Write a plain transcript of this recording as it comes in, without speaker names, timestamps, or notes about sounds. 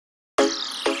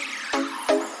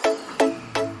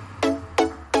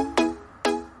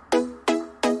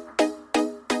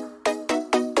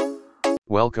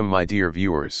Welcome my dear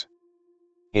viewers.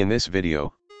 In this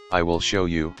video, I will show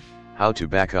you how to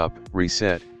backup,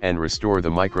 reset, and restore the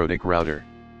Mikrotik router.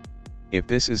 If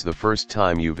this is the first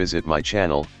time you visit my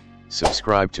channel,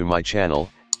 subscribe to my channel,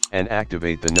 and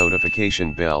activate the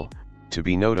notification bell, to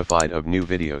be notified of new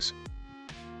videos.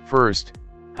 First,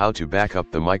 how to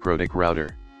backup the Mikrotik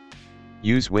router.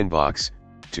 Use Winbox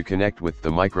to connect with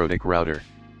the Mikrotik router.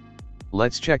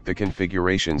 Let's check the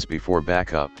configurations before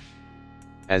backup.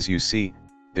 As you see,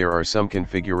 there are some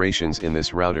configurations in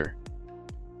this router.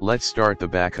 Let's start the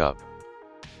backup.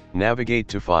 Navigate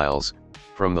to Files,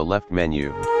 from the left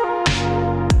menu.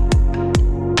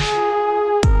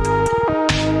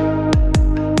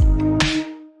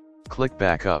 Click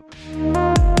Backup.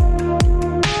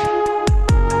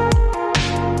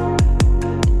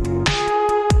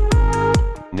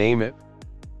 Name it.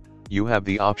 You have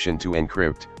the option to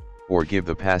encrypt, or give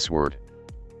the password.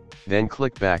 Then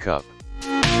click Backup.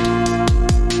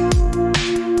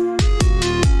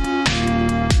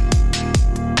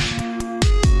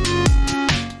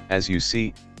 As you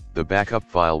see, the backup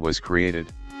file was created.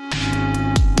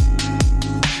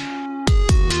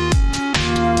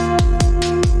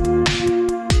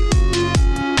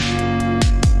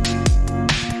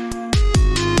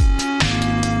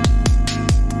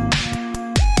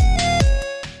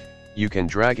 You can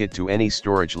drag it to any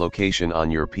storage location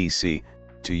on your PC,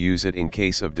 to use it in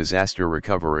case of disaster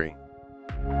recovery.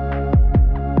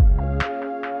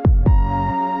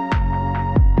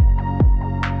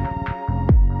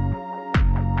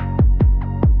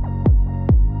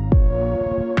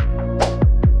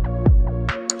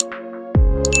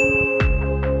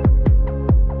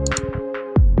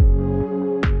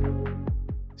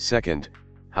 Second,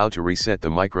 how to reset the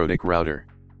Mikrotik router.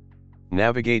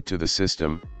 Navigate to the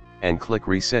system, and click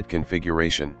Reset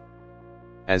Configuration.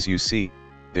 As you see,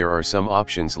 there are some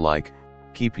options like,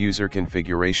 Keep User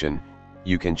Configuration.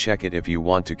 You can check it if you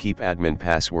want to keep admin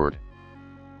password.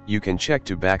 You can check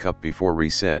to backup before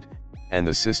reset, and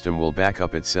the system will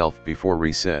backup itself before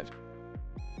reset.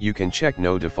 You can check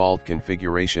No Default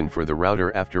Configuration for the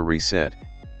router after reset,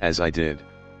 as I did.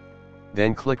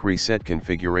 Then click Reset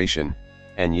Configuration,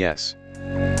 and yes.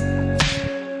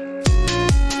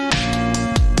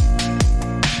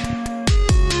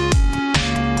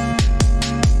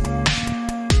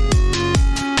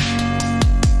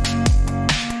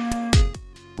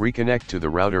 Reconnect to the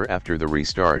router after the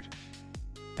restart.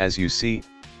 As you see,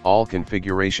 all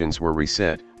configurations were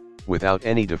reset, without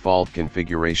any default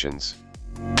configurations.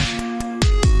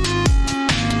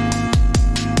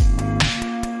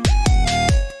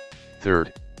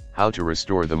 Third, how to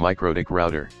restore the Mikrotik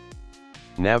router.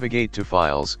 Navigate to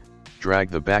Files, drag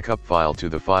the backup file to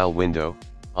the file window,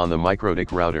 on the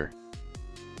Mikrotik router.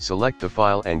 Select the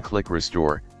file and click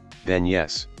Restore, then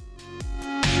Yes.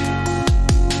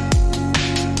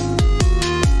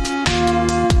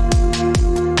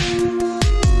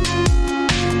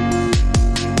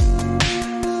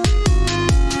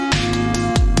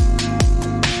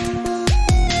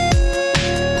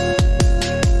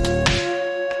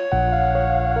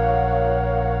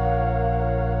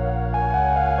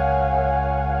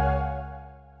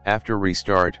 After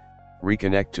restart,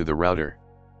 reconnect to the router.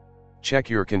 Check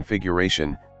your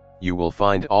configuration, you will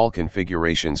find all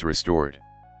configurations restored.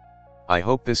 I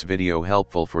hope this video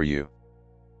helpful for you.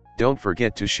 Don't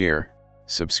forget to share,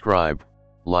 subscribe,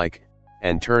 like,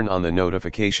 and turn on the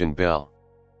notification bell.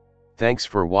 Thanks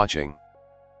for watching.